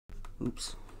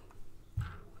Oops.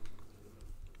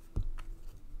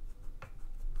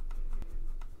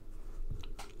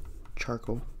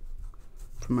 Charcoal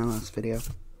from my last video.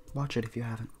 Watch it if you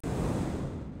haven't.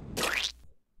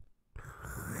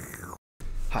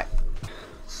 Hi.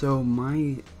 So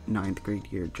my 9th grade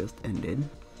year just ended,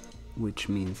 which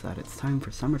means that it's time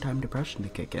for summertime depression to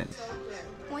kick in.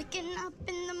 Waking up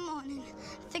in the morning,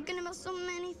 thinking about so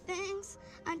many things.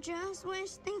 I just wish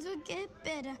things would get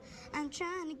better. I'm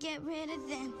trying to get rid of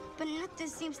them, but nothing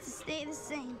seems to stay the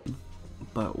same.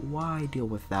 But why deal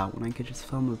with that when I could just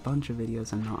film a bunch of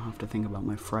videos and not have to think about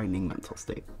my frightening mental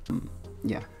state?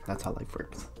 Yeah, that's how life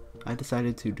works. I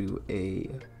decided to do a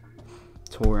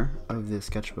tour of the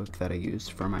sketchbook that I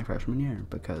used for my freshman year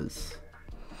because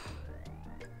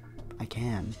I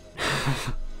can.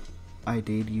 I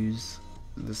did use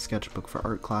the sketchbook for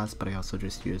art class, but I also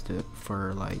just used it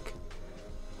for like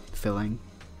filling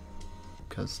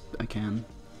because I can.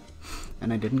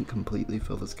 And I didn't completely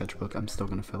fill the sketchbook. I'm still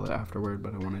gonna fill it afterward,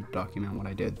 but I wanted to document what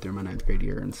I did through my 9th grade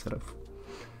year instead of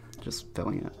just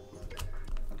filling it.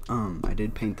 I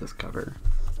did paint this cover,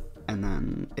 and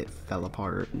then it fell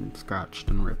apart and scratched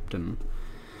and ripped and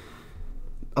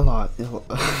a lot.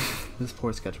 This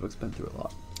poor sketchbook's been through a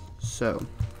lot. So,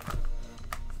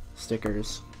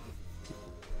 stickers.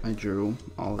 I drew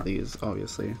all of these,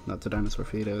 obviously. That's a dinosaur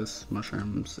fetus,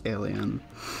 mushrooms, alien,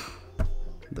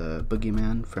 the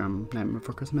boogeyman from Nightmare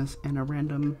Before Christmas, and a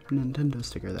random Nintendo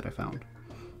sticker that I found.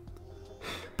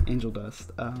 Angel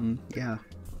dust. Yeah.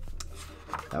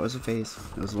 That was a phase.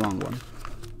 It was a long one.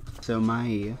 So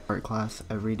my art class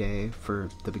every day for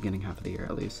the beginning half of the year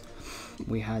at least,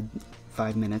 we had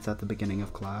 5 minutes at the beginning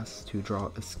of class to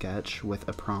draw a sketch with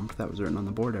a prompt that was written on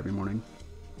the board every morning.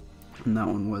 And that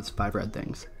one was 5 red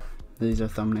things. These are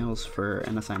thumbnails for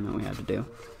an assignment we had to do.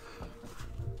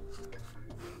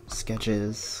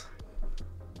 Sketches.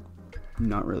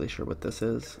 Not really sure what this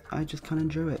is. I just kind of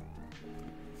drew it.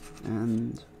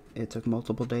 And it took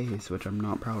multiple days, which I'm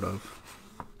not proud of.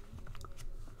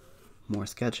 More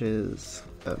sketches.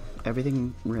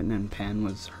 Everything written in pen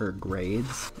was her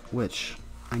grades, which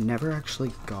I never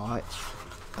actually got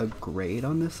a grade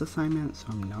on this assignment, so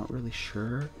I'm not really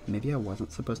sure. Maybe I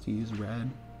wasn't supposed to use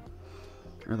red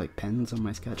or like pens on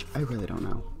my sketch. I really don't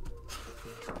know.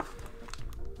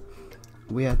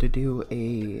 We had to do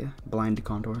a blind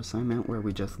contour assignment where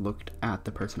we just looked at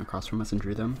the person across from us and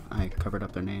drew them. I covered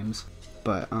up their names,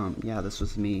 but yeah, this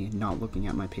was me not looking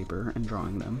at my paper and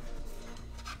drawing them.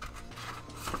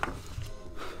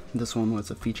 This one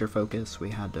was a feature focus. We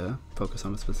had to focus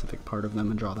on a specific part of them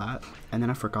and draw that. And then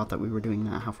I forgot that we were doing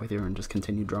that halfway through and just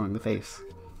continued drawing the face.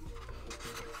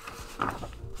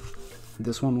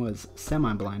 This one was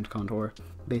semi-blind contour.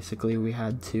 Basically, we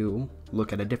had to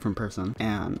look at a different person,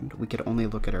 and we could only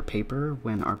look at our paper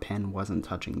when our pen wasn't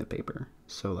touching the paper.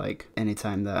 So like,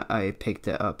 anytime that I picked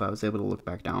it up, I was able to look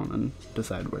back down and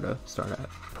decide where to start at.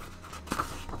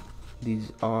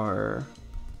 These are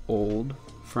old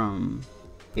from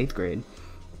 8th grade.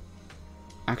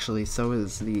 Actually, so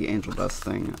is the angel dust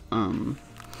thing.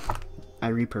 I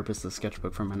repurposed the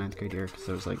sketchbook from my 9th grade year because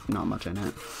there was like not much in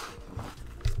it.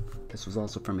 This was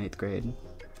also from 8th grade.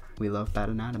 We love bad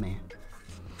anatomy,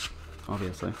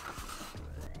 obviously.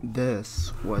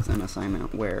 This was an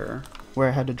assignment where I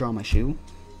had to draw my shoe.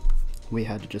 We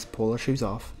had to just pull our shoes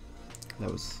off.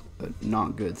 That was a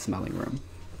not good smelling room.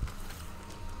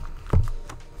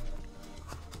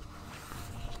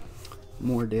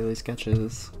 More daily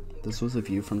sketches. This was a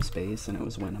view from space, and it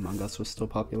was when Among Us was still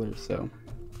popular, so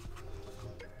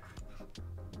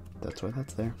that's why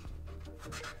that's there.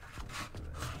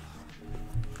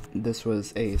 This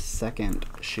was a second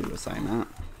shoe assignment.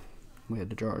 We had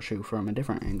to draw our shoe from a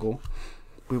different angle.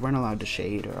 We weren't allowed to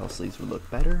shade or else these would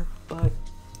look better, but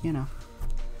you know,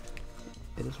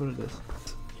 it is what it is.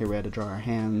 Here we had to draw our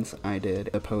hands. I did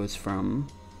a pose from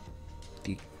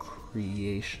the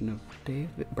creation of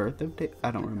David, birth of David.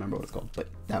 I don't remember what it's called, but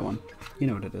that one. You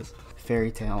know what it is.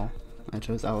 Fairy tale. I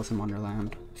chose Alice in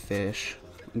Wonderland. Fish.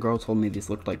 A girl told me these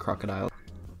looked like crocodiles.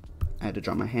 I had to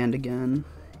draw my hand again.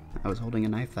 I was holding a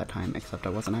knife that time, except I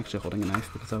wasn't actually holding a knife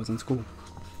because I was in school.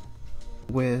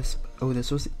 Wisp. Oh,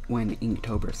 this was when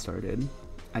Inktober started.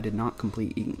 I did not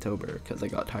complete Inktober because I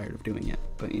got tired of doing it,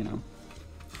 but you know.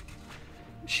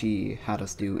 She had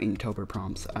us do Inktober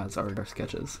prompts as our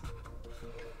sketches.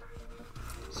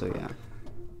 So yeah.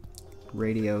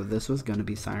 Radio, this was gonna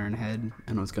be Siren Head,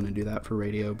 and I was gonna do that for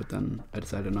radio, but then I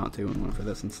decided not to and went for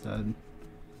this instead.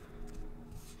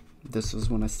 This was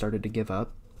when I started to give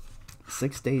up.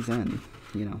 6 days in,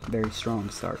 you know, very strong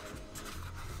start.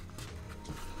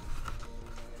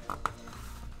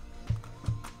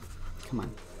 Come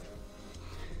on.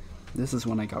 This is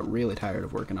when I got really tired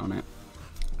of working on it.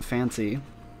 Fancy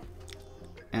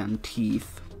and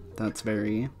teeth. That's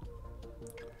very,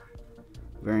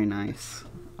 very nice.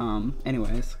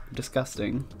 Anyways,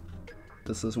 disgusting.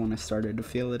 This is when I started to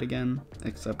feel it again,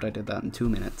 except I did that in 2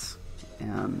 minutes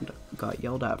and got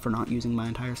yelled at for not using my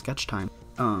entire sketch time.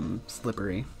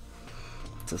 Slippery.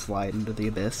 It's a slide into the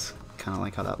abyss. Kind of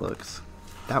like how that looks.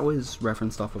 That was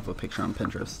referenced off of a picture on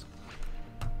Pinterest.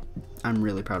 I'm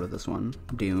really proud of this one.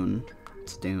 Dune.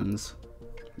 It's dunes.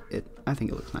 I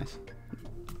think it looks nice.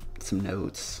 Some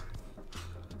notes.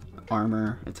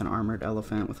 Armor. It's an armored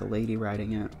elephant with a lady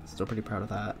riding it. Still pretty proud of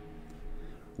that.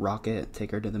 Rocket.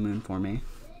 Take her to the moon for me.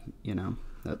 You know,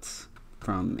 that's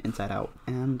from Inside Out.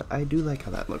 And I do like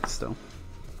how that looks still.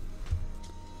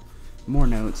 More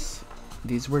notes.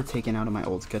 These were taken out of my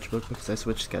old sketchbook because I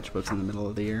switched sketchbooks in the middle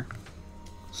of the year.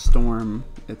 Storm.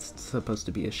 It's supposed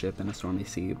to be a ship in a stormy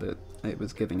sea, but it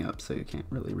was giving up, so you can't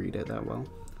really read it that well.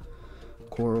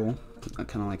 Coral. I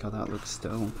kind of like how that looks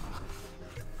still.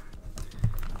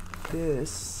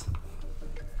 This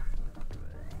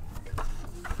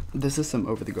is some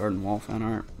Over the Garden Wall fan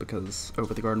art, because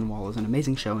Over the Garden Wall is an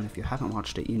amazing show, and if you haven't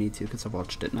watched it, you need to, because I've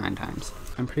watched it 9 times.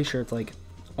 I'm pretty sure it's like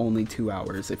only 2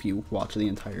 hours if you watch the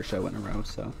entire show in a row,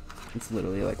 so it's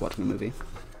literally like watching a movie.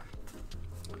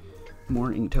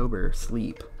 More Inktober.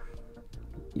 Sleep.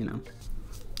 You know,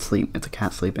 sleep. It's a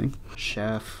cat sleeping.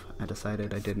 Chef. I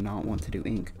decided I did not want to do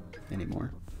ink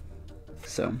anymore.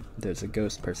 So there's a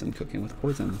ghost person cooking with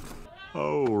poison.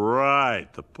 Oh,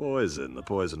 right. The poison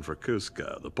for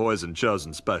Cusco. The poison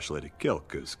chosen specially to kill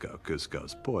Cusco.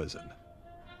 Cusco's poison.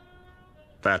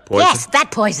 Fat poison? Yes,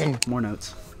 that poison! More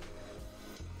notes.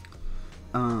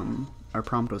 Our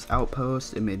prompt was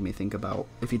outpost. It made me think about,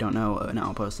 if you don't know, an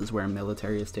outpost is where a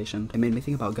military is stationed. It made me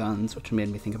think about guns, which made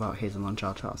me think about Hazel and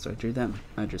Cha Cha, so I drew them.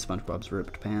 I drew SpongeBob's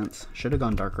ripped pants. Should have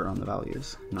gone darker on the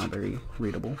values. Not very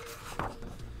readable.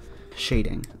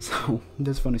 Shading. So,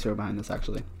 there's a funny story behind this,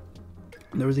 actually.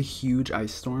 There was a huge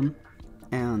ice storm,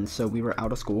 and so we were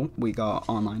out of school. We got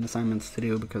online assignments to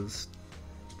do because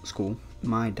school.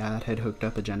 My dad had hooked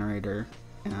up a generator,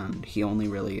 and he only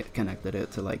really connected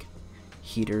it to, like,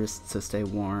 heaters to stay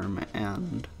warm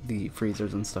and the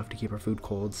freezers and stuff to keep our food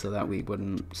cold so that we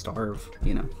wouldn't starve,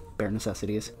 you know, bare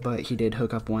necessities. But he did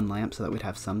hook up one lamp so that we'd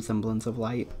have some semblance of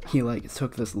light. He like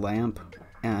took this lamp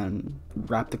and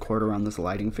wrapped the cord around this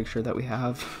lighting fixture that we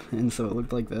have, and so it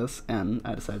looked like this, and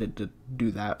I decided to do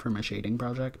that for my shading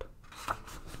project.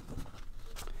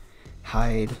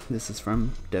 Hide. This is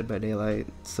from Dead by Daylight.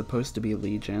 It's supposed to be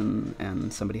Legion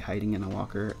and somebody hiding in a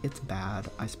locker. It's bad.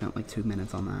 I spent like 2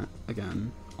 minutes on that. Again.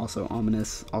 Also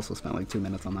ominous. Also spent like 2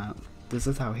 minutes on that. This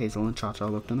is how Hazel and Cha Cha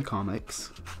looked in the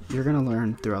comics. You're gonna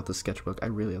learn throughout the sketchbook. I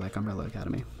really like Umbrella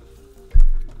Academy.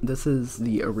 This is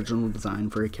the original design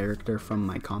for a character from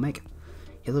my comic.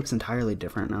 He looks entirely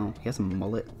different now. He has a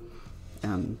mullet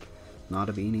and not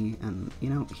a beanie, and you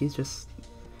know,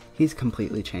 he's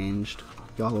completely changed.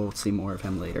 Y'all will see more of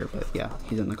him later, but yeah,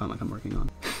 he's in the comic I'm working on.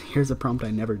 Here's a prompt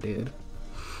I never did.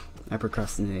 I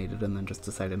procrastinated and then just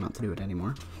decided not to do it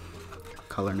anymore.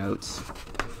 Color notes.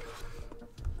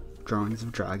 Drawings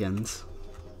of dragons.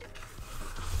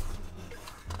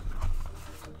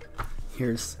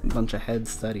 Here's a bunch of head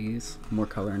studies, more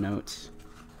color notes.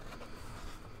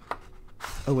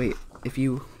 Oh wait, if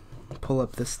you pull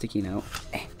up this sticky note,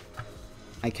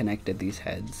 I connected these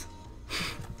heads.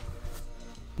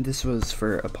 This was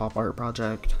for a pop art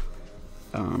project,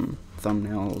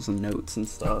 thumbnails and notes and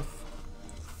stuff,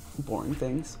 boring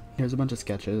things. Here's a bunch of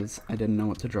sketches. I didn't know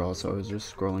what to draw, so I was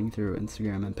just scrolling through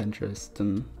Instagram and Pinterest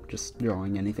and just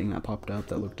drawing anything that popped up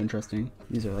that looked interesting.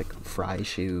 These are like Fry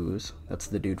shoes. That's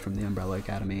the dude from the Umbrella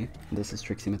Academy. This is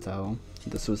Trixie Mattel.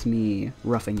 This was me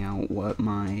roughing out what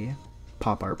my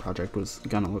pop art project was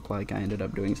gonna look like. I ended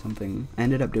up doing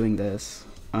this,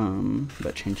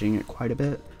 but changing it quite a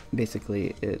bit.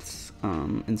 Basically, it's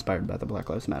inspired by the Black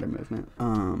Lives Matter movement.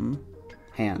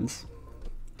 Hands.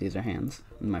 These are hands.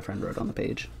 My friend wrote on the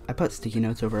page. I put sticky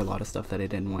notes over a lot of stuff that I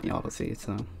didn't want y'all to see,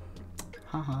 so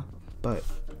haha. But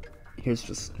here's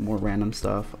just more random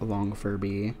stuff. A long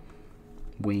Furby.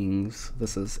 Wings.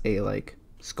 This is a like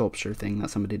sculpture thing that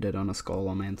somebody did on a skull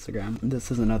on my Instagram. This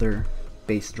is another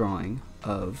base drawing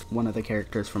of one of the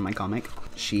characters from my comic.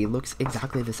 She looks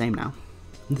exactly the same now.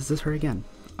 This is her again.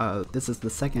 This is the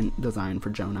second design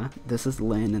for Jonah. This is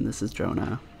Lynn and this is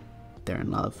Jonah. They're in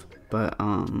love. But,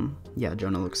 yeah,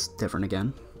 Jonah looks different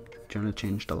again. Jonah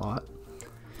changed a lot.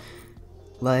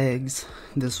 Legs.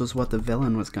 This was what the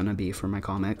villain was gonna be for my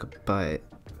comic, but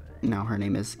now her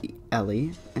name is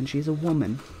Ellie, and she's a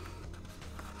woman.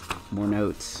 More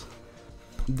notes.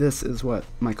 This is what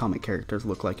my comic characters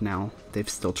look like now. They've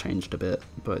still changed a bit,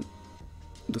 but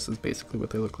this is basically what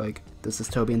they look like. This is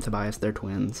Toby and Tobias, they're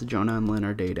twins. Jonah and Lynn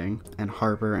are dating, and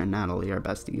Harper and Natalie are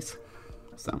besties.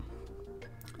 So,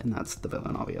 and that's the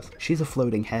villain, obvious. She's a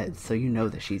floating head, so you know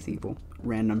that she's evil.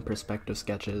 Random perspective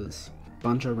sketches,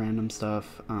 bunch of random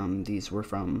stuff. These were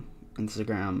from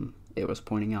Instagram. It was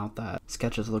pointing out that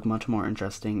sketches look much more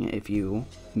interesting if you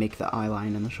make the eye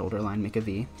line and the shoulder line make a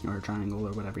V, or a triangle,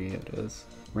 or whatever it is.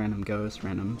 Random ghost,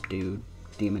 random dude,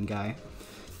 demon guy.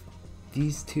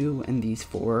 These 2 and these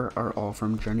 4 are all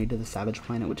from Journey to the Savage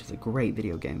Planet, which is a great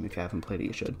video game. If you haven't played it,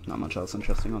 you should. Not much else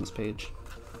interesting on this page.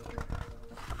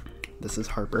 This is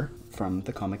Harper from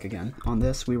the comic again. On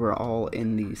this, we were all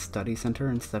in the study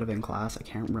center instead of in class. I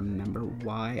can't remember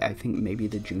why. I think maybe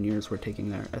the juniors were taking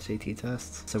their SAT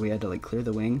tests, so we had to like clear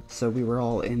the wing. So we were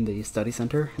all in the study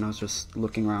center, and I was just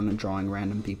looking around and drawing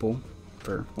random people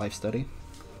for life study.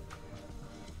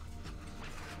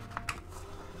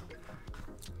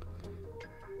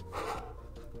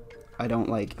 I don't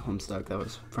like Homestuck, that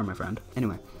was from my friend.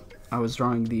 Anyway, I was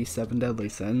drawing the 7 Deadly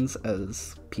Sins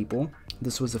as people.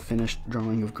 This was a finished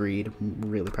drawing of Greed. I'm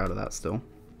really proud of that still.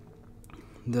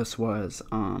 This was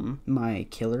my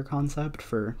killer concept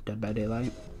for Dead by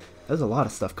Daylight. There's a lot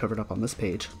of stuff covered up on this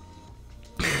page.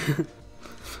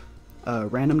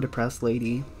 Random depressed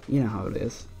lady, you know how it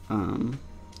is.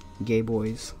 Gay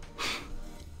boys.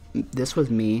 This was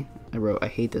me. I wrote, I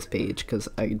hate this page because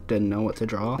I didn't know what to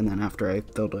draw. And then after I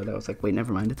filled it, I was like, wait,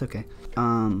 never mind, it's okay.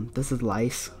 This is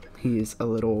Lice. He's a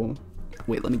little,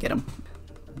 wait, let me get him.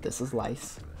 This is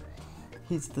Lice.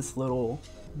 He's this little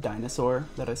dinosaur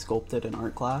that I sculpted in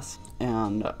art class.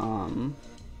 And,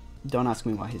 don't ask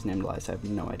me why he's named Lice, I have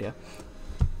no idea.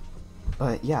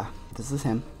 But yeah, this is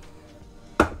him.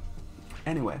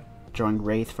 Anyway, drawing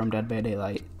Wraith from Dead by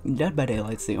Daylight. Dead by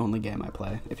Daylight's the only game I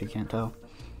play, if you can't tell.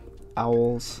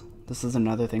 Owls. This is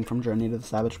another thing from Journey to the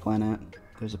Savage Planet.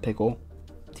 There's a pickle,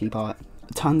 teapot,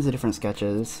 tons of different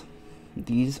sketches.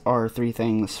 These are 3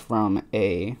 things from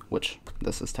which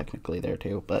this is technically there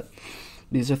too, but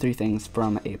these are 3 things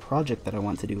from a project that I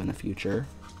want to do in the future.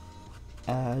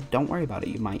 Don't worry about it,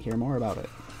 you might hear more about it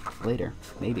later,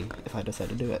 maybe, if I decide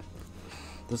to do it.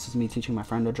 This is me teaching my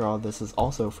friend to draw. This is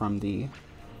also from the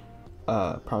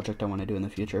project I want to do in the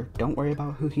future. Don't worry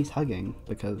about who he's hugging,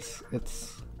 because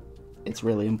it's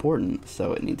really important,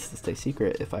 so it needs to stay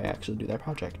secret if I actually do that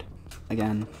project.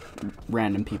 Again,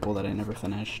 random people that I never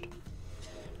finished.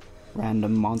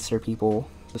 Random monster people.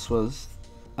 This was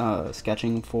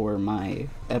sketching for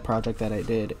a project that I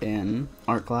did in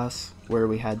art class, where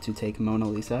we had to take Mona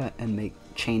Lisa and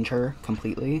change her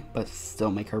completely, but still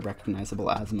make her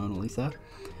recognizable as Mona Lisa.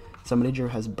 Somebody drew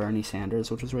as Bernie Sanders,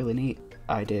 which was really neat.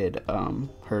 I did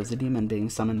her as a demon being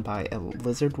summoned by a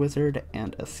lizard wizard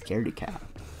and a scaredy cat.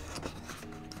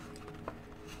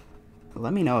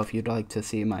 Let me know if you'd like to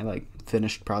see my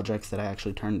finished projects that I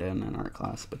actually turned in art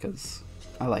class, because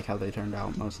I like how they turned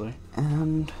out mostly.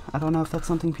 And I don't know if that's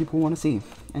something people want to see.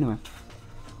 Anyway,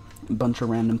 a bunch of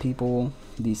random people.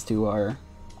 These 2 are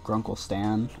Grunkle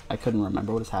Stan. I couldn't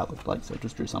remember what his hat looked like, so I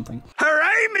just drew something. Her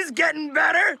aim is getting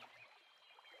better!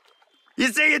 You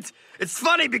see, it's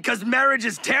funny because marriage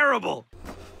is terrible.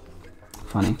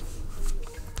 Funny.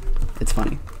 It's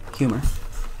funny. Humor.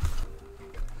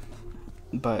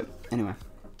 But anyway,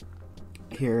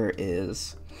 here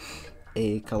is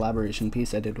a collaboration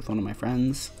piece I did with one of my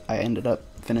friends. I ended up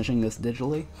finishing this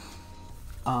digitally.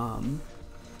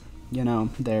 You know,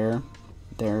 they're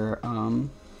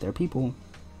people.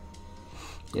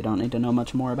 You don't need to know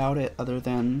much more about it other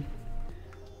than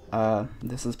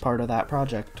this is part of that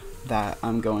project that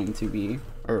I'm going to be,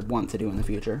 or want to do in the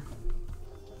future.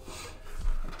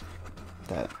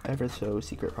 That ever so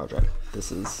secret project.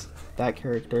 This is that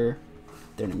character.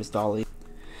 Their name is Dolly.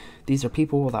 These are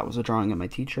people. That was a drawing of my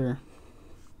teacher.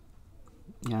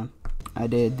 Yeah. I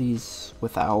did these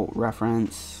without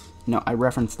reference. No, I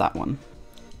referenced that one.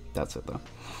 That's it though.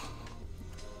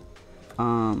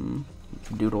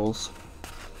 Doodles.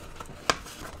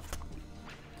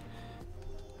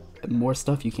 More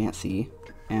stuff you can't see.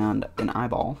 And an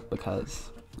eyeball,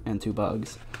 and 2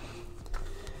 bugs.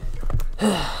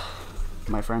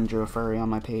 My friend drew a furry on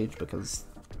my page because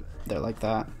they're like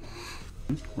that.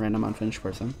 Random unfinished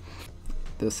person.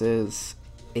 This is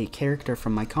a character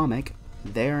from my comic.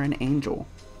 They're an angel.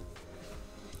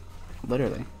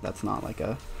 Literally. That's not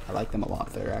I like them a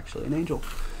lot. They're actually an angel.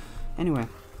 Anyway.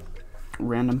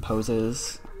 Random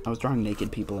poses. I was drawing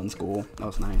naked people in school. That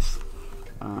was nice.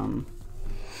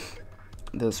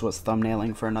 This was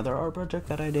thumbnailing for another art project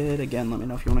that I did. Again, let me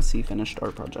know if you want to see finished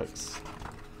art projects.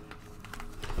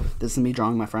 This is me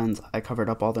drawing my friends. I covered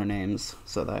up all their names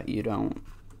so that you don't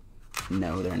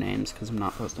know their names, because I'm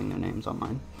not posting their names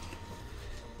online.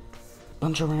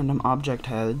 Bunch of random object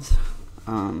heads.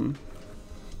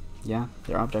 Yeah,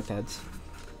 they're object heads.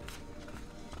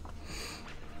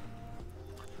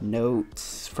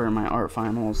 Notes for my art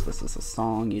finals. This is a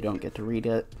song, you don't get to read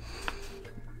it.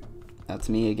 That's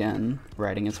me again.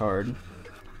 Writing is hard.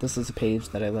 This is a page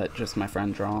that I let just my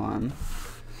friend draw on.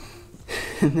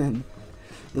 And then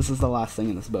this is the last thing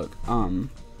in this book.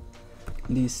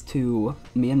 These two,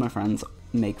 me and my friends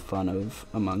make fun of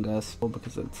Among Us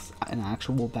because it's an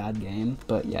actual bad game.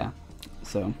 But yeah,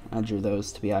 so I drew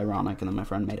those to be ironic, and then my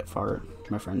friend made it fart.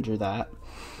 My friend drew that.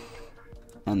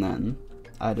 And then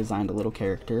I designed a little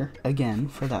character, again,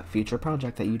 for that future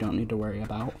project that you don't need to worry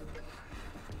about.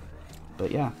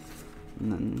 But yeah,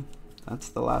 and then that's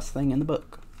the last thing in the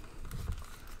book,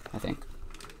 I think.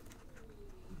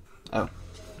 Oh,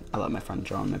 I let my friend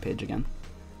draw on my page again.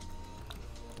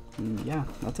 And yeah,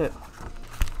 that's it.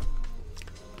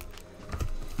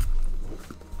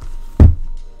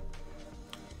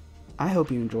 I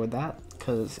hope you enjoyed that,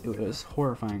 because it was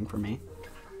horrifying for me.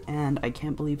 And I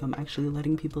can't believe I'm actually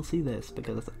letting people see this,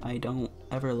 because I don't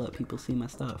ever let people see my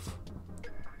stuff.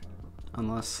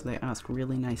 Unless they ask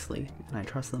really nicely, and I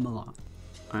trust them a lot.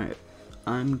 Alright,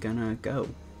 I'm gonna go.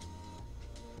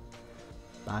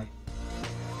 Bye.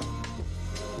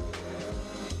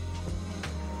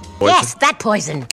 Yes, that poison.